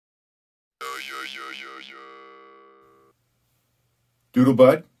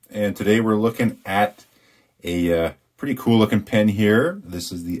Doodlebud, and today we're looking at a pretty cool looking pen here.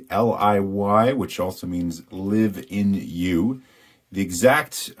 This is the LIY, which also means live in you. The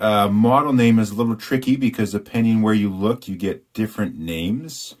exact model name is a little tricky because depending where you look, you get different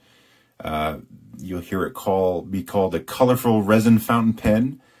names. You'll hear it be called a colorful resin fountain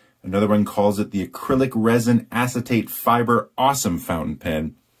pen. Another one calls it the acrylic resin acetate fiber awesome fountain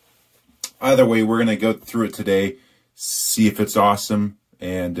pen. Either way, we're going to go through it today, see if it's awesome,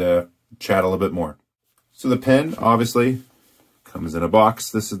 and chat a little bit more. So the pen obviously comes in a box.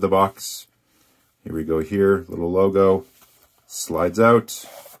 This is the box. Here we go here, little logo, slides out,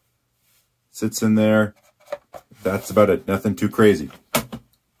 sits in there. That's about it, nothing too crazy.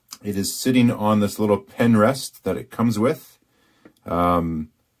 It is sitting on this little pen rest that it comes with.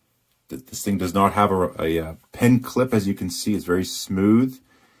 This thing does not have a pen clip, as you can see. It's very smooth,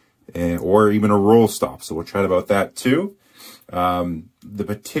 or even a roll stop. So we'll chat about that too. The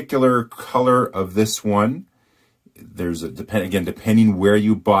particular color of this one, there's depending where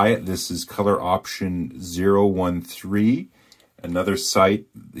you buy it, this is color option 013. Another site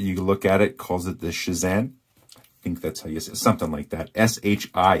that you look at it calls it the Shisan. I think that's how you say it, something like that.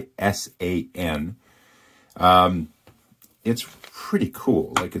 SHISAN. It's pretty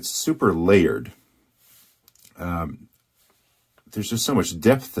cool. Like, it's super layered. There's just so much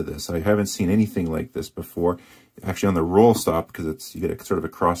depth to this. I haven't seen anything like this before. Actually, on the roll stop, because you get a sort of a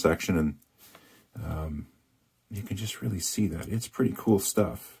cross section, and you can just really see that. It's pretty cool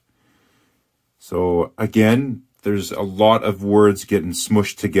stuff. So again, there's a lot of words getting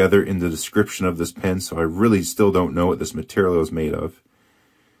smushed together in the description of this pen, so I really still don't know what this material is made of,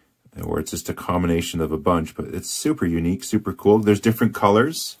 or it's just a combination of a bunch, but it's super unique, super cool. There's different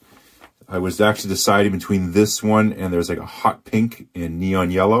colors. I was actually deciding between this one and there's like a hot pink and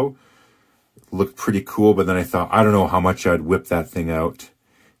neon yellow. It looked pretty cool, but then I thought, I don't know how much I'd whip that thing out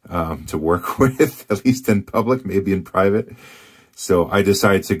to work with, at least in public, maybe in private. So I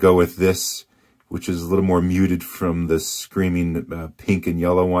decided to go with this, which is a little more muted from the screaming pink and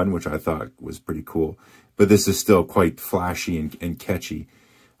yellow one, which I thought was pretty cool. But this is still quite flashy and catchy.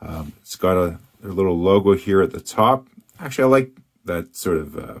 It's got a little logo here at the top. Actually, I like that sort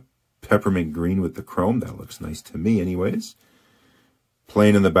of peppermint green with the chrome. That looks nice to me anyways.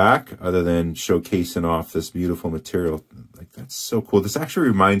 Plain in the back, other than showcasing off this beautiful material. Like, that's so cool. This actually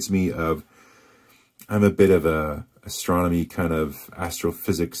reminds me of, I'm a bit of a astronomy kind of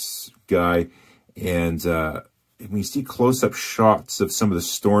astrophysics guy. And when you see close-up shots of some of the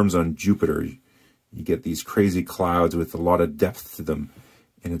storms on Jupiter, you get these crazy clouds with a lot of depth to them.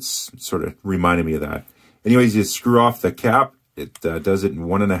 And it's sort of reminding me of that. Anyways, you screw off the cap. It does it in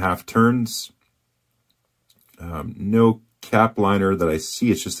 1.5 turns. No cap liner that I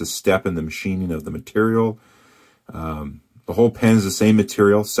see. It's just a step in the machining of the material. The whole pen is the same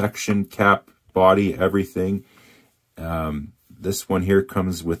material, section, cap, body, everything. This one here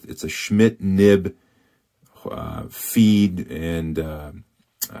comes with, it's a Schmidt nib feed and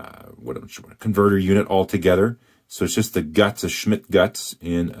converter unit all together. So it's just the guts, a Schmidt guts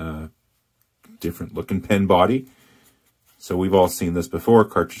in a different looking pen body. So we've all seen this before,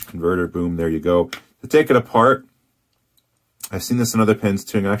 cartridge converter, boom, there you go. To take it apart, I've seen this in other pens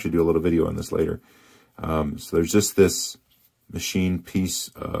too. I'm going to actually do a little video on this later. So there's just this machine piece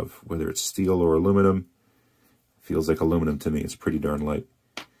of, whether it's steel or aluminum. Feels like aluminum to me. It's pretty darn light.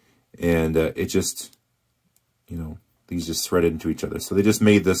 And it just, you know, these just threaded into each other. So they just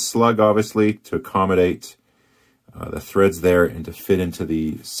made this slug, obviously, to accommodate the threads there and to fit into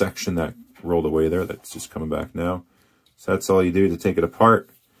the section that rolled away there. That's just coming back now. So that's all you do to take it apart.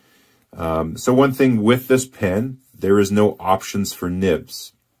 So one thing with this pen, there is no options for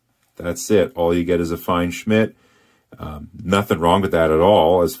nibs. That's it. All you get is a fine Schmidt. Nothing wrong with that at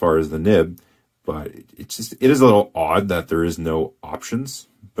all as far as the nib, but it is a little odd that there is no options.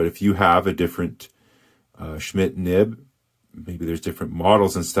 But if you have a different Schmidt nib, maybe there's different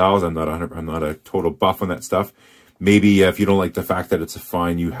models and styles. I'm not a total buff on that stuff. Maybe if you don't like the fact that it's a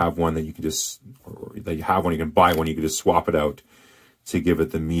fine, you have one that you can just, or that you have one, you can buy one, you can just swap it out to give it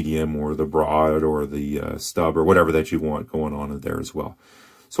the medium or the broad or the stub or whatever that you want going on in there as well.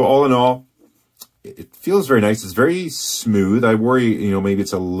 So all in all, it feels very nice. It's very smooth. I worry, you know, maybe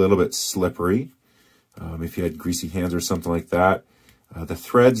it's a little bit slippery. If you had greasy hands or something like that. The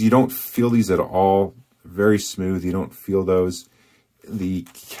threads, you don't feel these at all. Very smooth. You don't feel those. The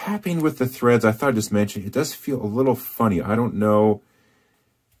capping with the threads, I thought I just mentioned, it does feel a little funny. I don't know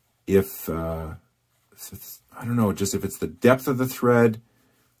if it's, I don't know, just if it's the depth of the thread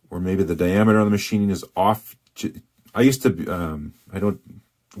or maybe the diameter on the machining is off. I used to, I don't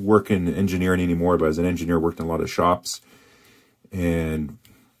work in engineering anymore, but as an engineer, worked in a lot of shops. And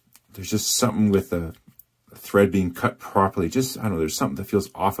there's just something with the thread being cut properly. Just, I don't know, there's something that feels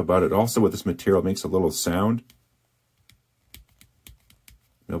off about it. Also with this material, it makes a little sound.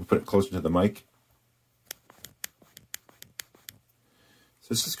 I'll put it closer to the mic.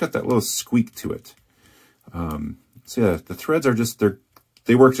 So it's just got that little squeak to it. So yeah, the threads are just,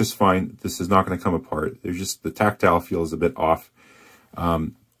 they work just fine. This is not going to come apart. They're just, the tactile feel is a bit off.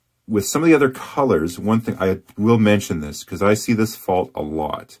 With some of the other colors, one thing I will mention this, because I see this fault a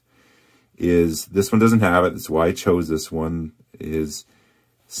lot, is this one doesn't have it. That's why I chose this one, is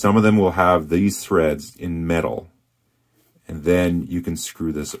some of them will have these threads in metal. And then you can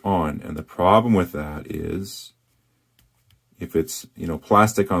screw this on. And the problem with that is, if it's, you know,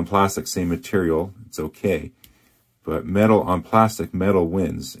 plastic on plastic, same material, it's okay. But metal on plastic, metal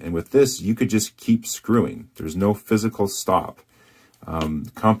wins. And with this, you could just keep screwing. There's no physical stop.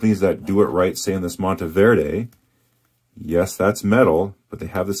 Companies that do it right, say in this Monteverde, yes, that's metal, but they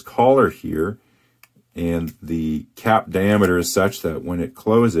have this collar here. And the cap diameter is such that when it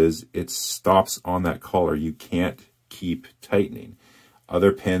closes, it stops on that collar. You can't keep tightening.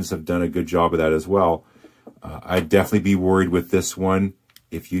 Other pens have done a good job of that as well. I'd definitely be worried with this one.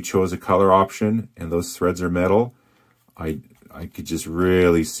 If you chose a color option and those threads are metal, I could just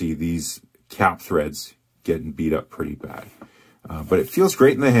really see these cap threads getting beat up pretty bad. But it feels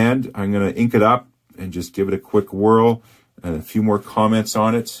great in the hand. I'm going to ink it up and just give it a quick whirl and a few more comments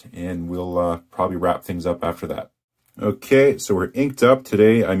on it, and we'll probably wrap things up after that. Okay, so we're inked up.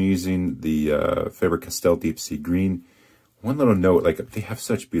 Today I'm using the Faber-Castell Deep Sea Green. One little note, like, they have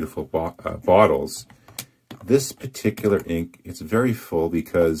such beautiful bottles. This particular ink, it's very full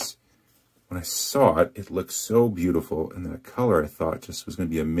because when I saw it, it looked so beautiful, and the color I thought just was going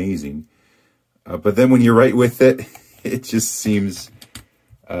to be amazing. But then when you're right with it, it just seems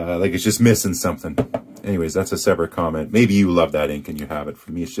like it's just missing something. Anyways, that's a separate comment. Maybe you love that ink and you have it.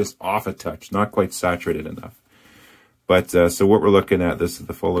 For me, it's just off a touch, not quite saturated enough. But so what we're looking at, this is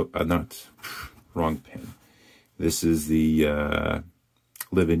the full, wrong pen. This is the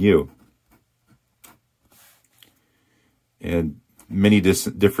Live in You. And many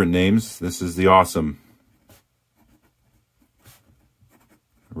different names. This is the Awesome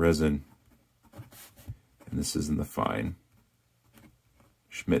Resin. And this is in the Fine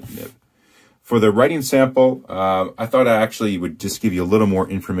Schmidt nib. For the writing sample, I thought I actually would just give you a little more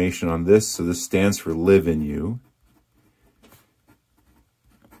information on this. So this stands for Live in You.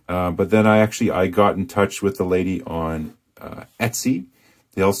 But then I got in touch with the lady on Etsy.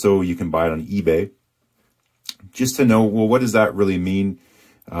 They also, you can buy it on eBay. Just to know, well, what does that really mean?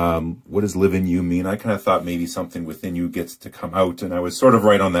 What does Live in You mean? I kind of thought maybe something within you gets to come out, and I was sort of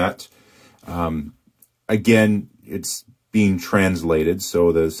right on that. Again, it's being translated,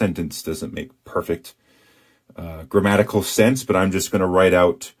 so the sentence doesn't make perfect grammatical sense, but I'm just going to write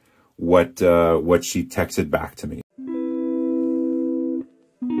out what she texted back to me.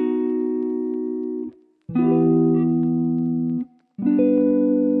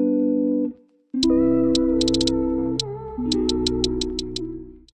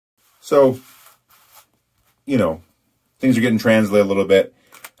 So, you know, things are getting translated a little bit.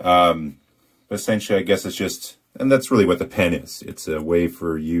 But essentially, I guess it's just, and that's really what the pen is. It's a way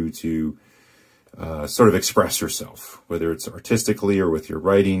for you to sort of express yourself, whether it's artistically or with your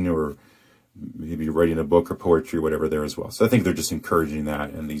writing, or maybe you're writing a book or poetry or whatever there as well. So I think they're just encouraging that.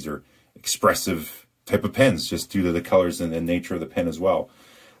 And these are expressive type of pens, just due to the colors and the nature of the pen as well.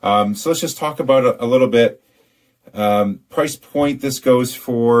 So let's just talk about a little bit. Price point, this goes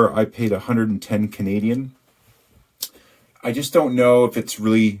for, I paid 110 Canadian. I just don't know if it's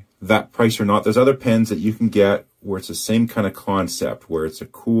really that price or not. There's other pens that you can get where it's the same kind of concept, where it's a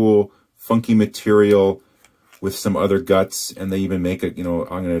cool, funky material with some other guts, and they even make a, you know,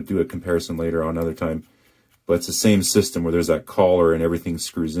 I'm going to do a comparison later on another time, but it's the same system where there's that collar and everything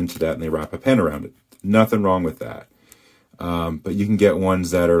screws into that and they wrap a pen around it. Nothing wrong with that. But you can get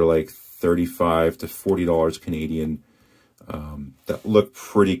ones that are like $35 to $40 Canadian that look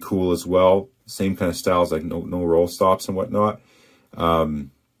pretty cool as well. Same kind of styles, like no roll stops and whatnot.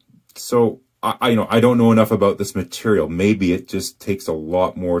 So I don't know enough about this material. Maybe it just takes a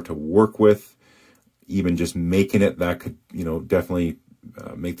lot more to work with. Even just making it, that could, you know, definitely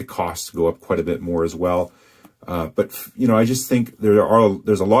make the costs go up quite a bit more as well. But you know, I just think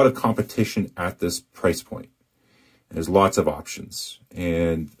there's a lot of competition at this price point. There's lots of options,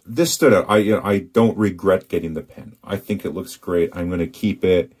 and this stood out. I don't regret getting the pen. I think it looks great. I'm going to keep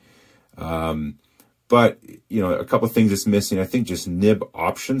it. But you know, a couple of things it's missing. I think just nib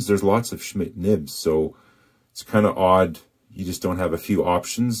options. There's lots of Schmidt nibs, so it's kind of odd. you just don't have a few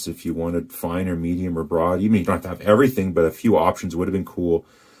options. If you wanted fine or medium or broad, you don't have to have everything, but a few options would have been cool.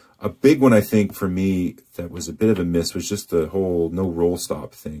 A big one, I think, for me that was a bit of a miss was just the whole no roll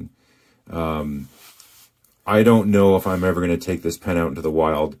stop thing. I don't know if I'm ever going to take this pen out into the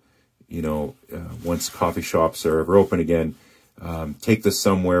wild, once coffee shops are ever open again. Take this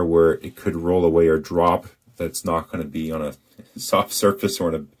somewhere where it could roll away or drop. That's not going to be on a soft surface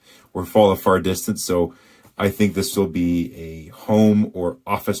or fall a far distance. So I think this will be a home or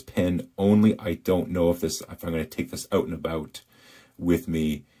office pen only. I don't know if I'm going to take this out and about with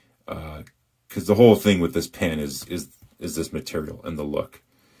me, because the whole thing with this pen is this material and the look.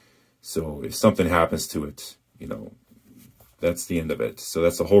 So if something happens to it, that's the end of it. So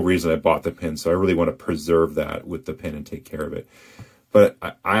that's the whole reason I bought the pen. So I really want to preserve that with the pen and take care of it. But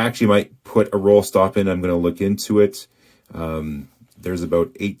I actually might put a roll stop in. I'm going to look into it. There's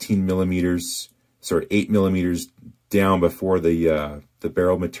about 8 millimeters down before the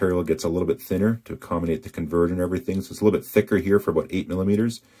barrel material gets a little bit thinner to accommodate the converter and everything. So it's a little bit thicker here for about 8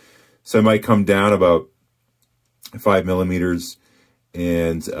 millimeters. So I might come down about 5 millimeters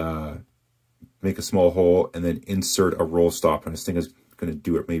and make a small hole and then insert a roll stop. And this thing is going to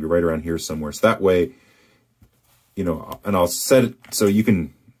do it maybe right around here somewhere. So that way, and I'll set it so you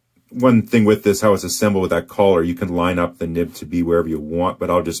can, one thing with this, how it's assembled with that collar, you can line up the nib to be wherever you want, but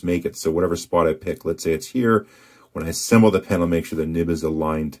I'll just make it so whatever spot I pick, let's say it's here, when I assemble the pen, I'll make sure the nib is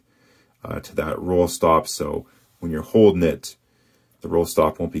aligned to that roll stop. So when you're holding it, the roll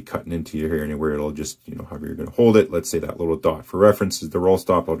stop won't be cutting into your hair anywhere. It'll just, however you're going to hold it. Let's say that little dot for reference is the roll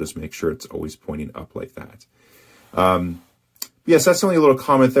stop. I'll just make sure it's always pointing up like that. Yes, that's only a little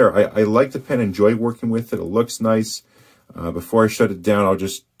comment there. I like the pen, enjoy working with it. It looks nice. Before I shut it down, I'll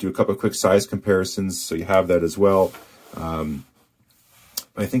just do a couple of quick size comparisons so you have that as well.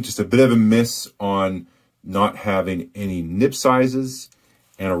 I think just a bit of a miss on not having any nib sizes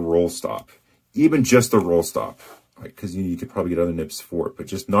and a roll stop. Even just a roll stop, because you could probably get other nibs for it, but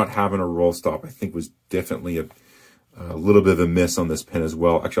just not having a roll stop I think was definitely a little bit of a miss on this pen as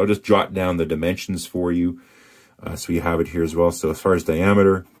well. Actually, I'll just jot down the dimensions for you so you have it here as well. So as far as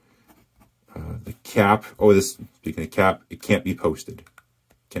diameter, the cap, speaking of cap, it can't be posted.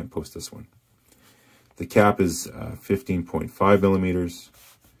 Can't post this one. The cap is 15.5 millimeters.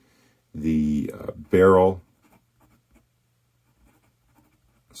 The barrel,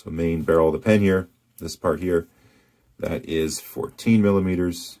 so main barrel of the pen here, this part here, that is 14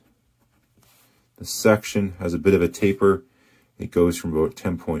 millimeters. The section has a bit of a taper. It goes from about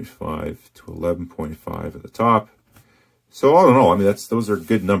 10.5 to 11.5 at the top. So all in all, those are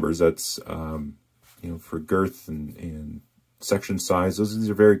good numbers. That's, for girth and section size, these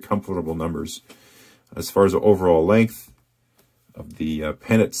are very comfortable numbers. As far as the overall length of the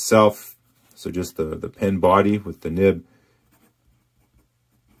pen itself, so just the pen body with the nib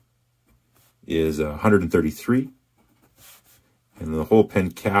is 133. And the whole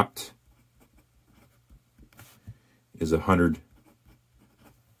pen capped is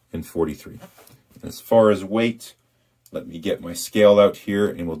 143. And as far as weight, let me get my scale out here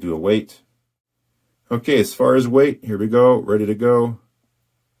and we'll do a weight. Okay, as far as weight, here we go, ready to go.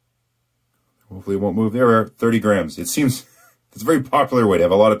 Hopefully it won't move. There we are, 30 grams. It seems it's a very popular weight. I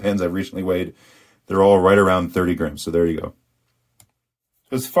have a lot of pens I've recently weighed. They're all right around 30 grams, so there you go.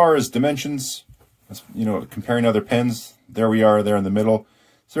 As far as dimensions, comparing other pens, there we are, there in the middle.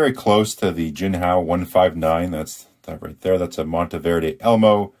 It's very close to the Jinhao 159. That's that right there. That's a Monteverde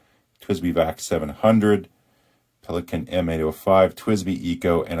Elmo, TWSBI VAC 700, Pelikan M805, TWSBI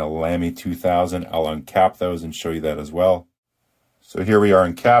Eco, and a Lamy 2000. I'll uncap those and show you that as well. So here we are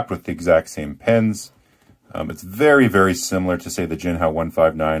uncapped with the exact same pens. It's very, very similar to, say, the Jinhao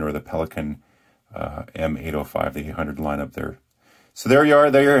 159 or the Pelikan M805, the 800 lineup there. So there you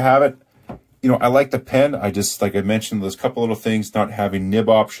are. There you have it. I like the pen. I just, like I mentioned, those couple little things, not having nib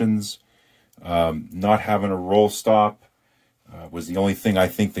options, not having a roll stop was the only thing I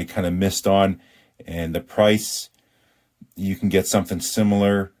think they kind of missed on. And the price, you can get something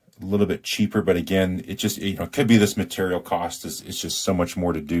similar, a little bit cheaper, but again, it just, it could be this material cost is, it's just so much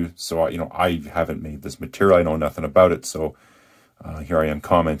more to do. So, I haven't made this material. I know nothing about it. So here I am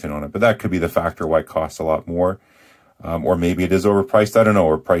commenting on it, but that could be the factor why it costs a lot more. Or maybe it is overpriced. I don't know,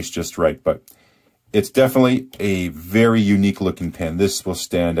 or priced just right, but it's definitely a very unique looking pen. This will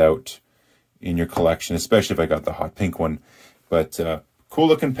stand out in your collection, especially if I got the hot pink one, but cool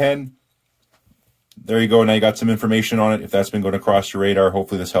looking pen. There you go. Now you got some information on it. If that's been going across your radar,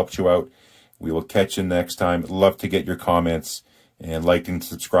 hopefully this helped you out. We will catch you next time. Love to get your comments and like and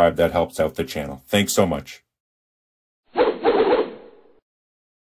subscribe. That helps out the channel. Thanks so much.